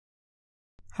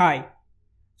Hi,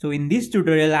 so in this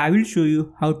tutorial I will show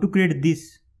you how to create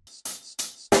this.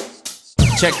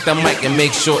 Check the mic and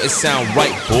make sure it sound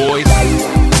right, boys.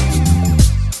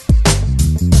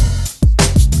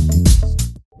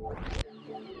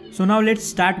 So now let's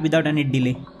start without any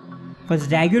delay. First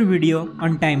drag your video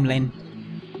on timeline.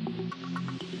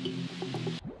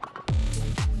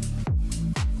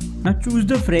 Now choose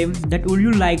the frame that would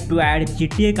you like to add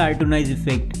GTA CARTOONIZE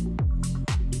effect.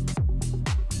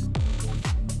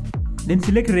 Then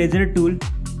select razor tool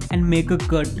and make a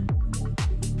cut.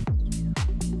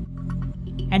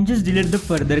 And just delete the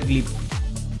further clip.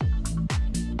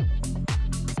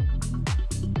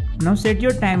 Now set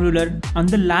your time ruler on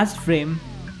the last frame.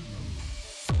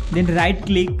 Then right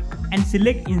click and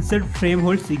select insert frame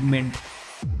hold segment.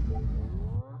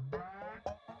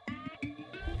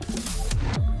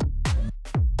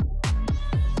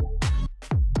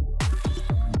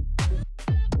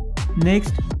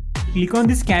 Next, click on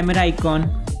this camera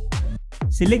icon,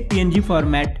 select PNG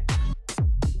format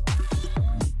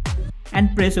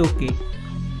and press OK,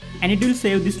 and it will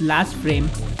save this last frame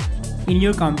in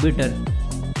your computer.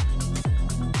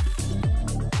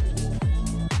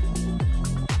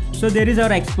 So there is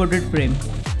our exported frame.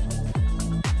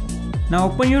 Now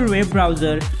open your web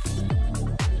browser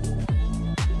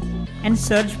and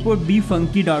search for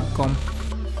befunky.com.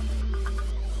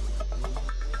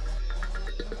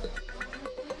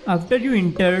 After you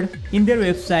entered in their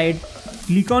website,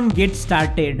 click on Get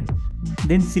Started,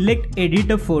 then select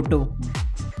Edit a Photo.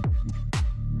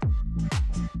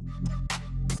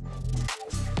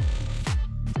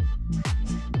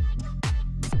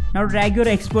 Now drag your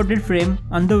exported frame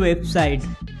on the website.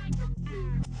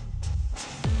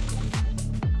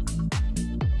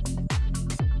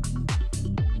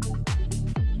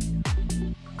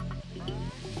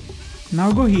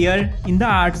 Now go here in the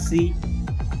RC.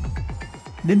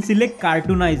 Then select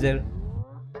Cartoonizer,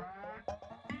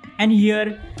 and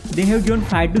here they have given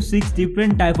 5 to 6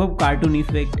 different type of cartoon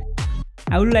effect.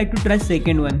 I would like to try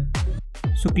second one,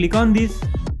 so click on this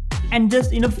and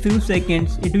just in a few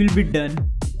seconds it will be done.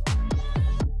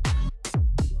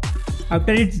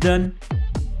 After it's done,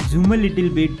 zoom a little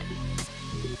bit.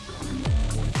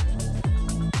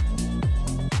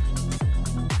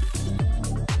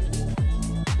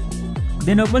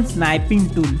 Then open sniping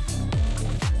tool.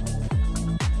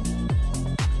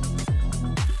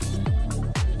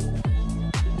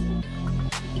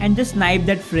 And just snipe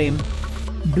that frame.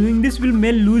 Doing this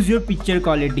may lose your picture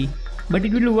quality, but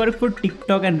it will work for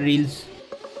TikTok and Reels.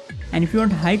 And if you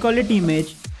want high quality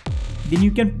image, then you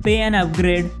can pay an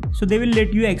upgrade, so they will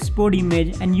let you export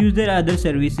image and use their other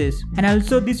services. And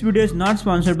also this video is not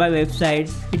sponsored by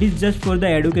website, it is just for the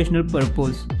educational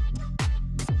purpose.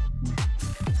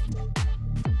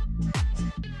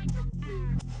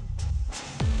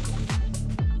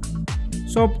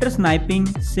 So after sniping,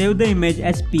 save the image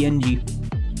as PNG.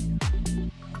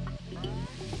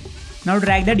 Now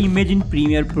drag that image in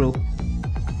Premiere Pro.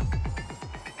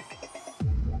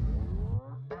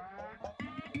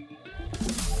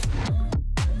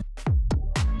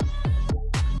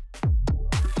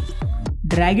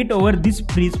 Drag it over this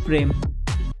freeze frame.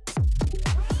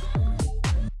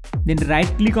 Then right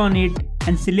click on it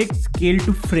and select scale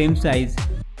to frame size.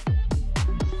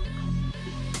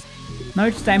 Now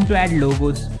it's time to add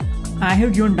logos. I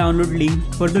have given download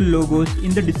link for the logos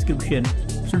in the description.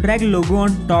 So drag logo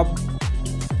on top.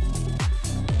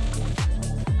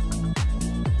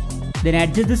 Then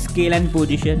adjust the scale and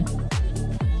position.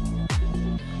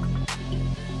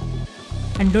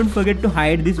 And don't forget to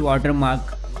hide this watermark.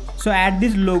 So add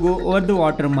this logo over the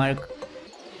watermark.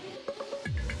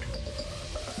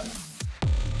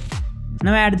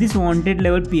 Now add this wanted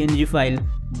level PNG file.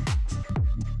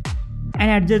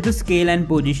 And adjust the scale and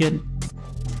position.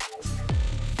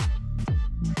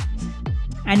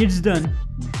 And it's done.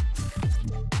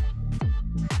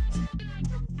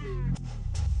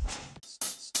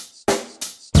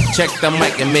 Check the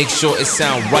mic and make sure it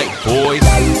sound right, boys.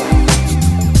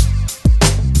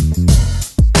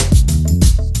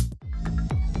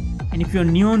 And if you're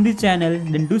new on this channel,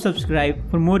 then do subscribe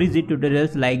for more easy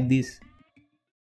tutorials like this.